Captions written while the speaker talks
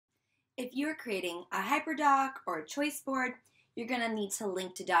If you're creating a Hyperdoc or a choice board, you're going to need to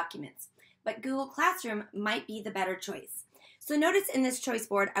link to documents. But Google Classroom might be the better choice. So notice in this choice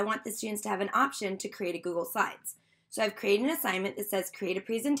board, I want the students to have an option to create a Google Slides. So I've created an assignment that says create a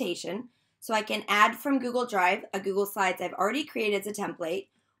presentation. So I can add from Google Drive a Google Slides I've already created as a template,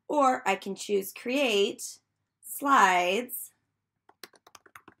 or I can choose create slides.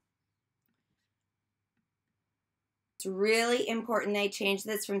 It's really important they change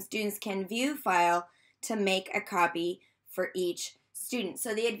this from students can view file to make a copy for each student.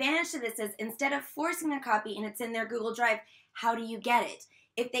 So the advantage to this is instead of forcing a copy and it's in their Google Drive, how do you get it?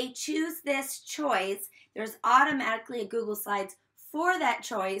 If they choose this choice, there's automatically a Google Slides for that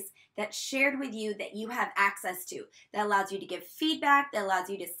choice that's shared with you that you have access to. That allows you to give feedback, that allows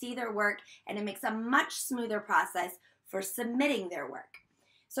you to see their work, and it makes a much smoother process for submitting their work.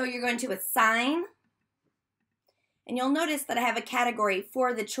 So you're going to assign, and you'll notice that I have a category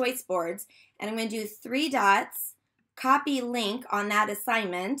for the choice boards, and I'm going to do 3 dots, copy link on that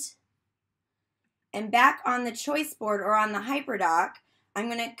assignment, and back on the choice board or on the Hyperdoc, I'm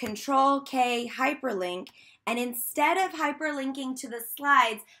going to Control-K hyperlink, and instead of hyperlinking to the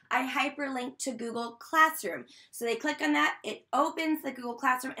slides, I hyperlink to Google Classroom. So they click on that, it opens the Google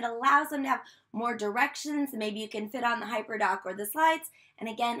Classroom, it allows them to have more directions, maybe you can fit on the Hyperdoc or the slides, and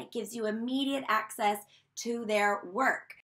again, it gives you immediate access to their work.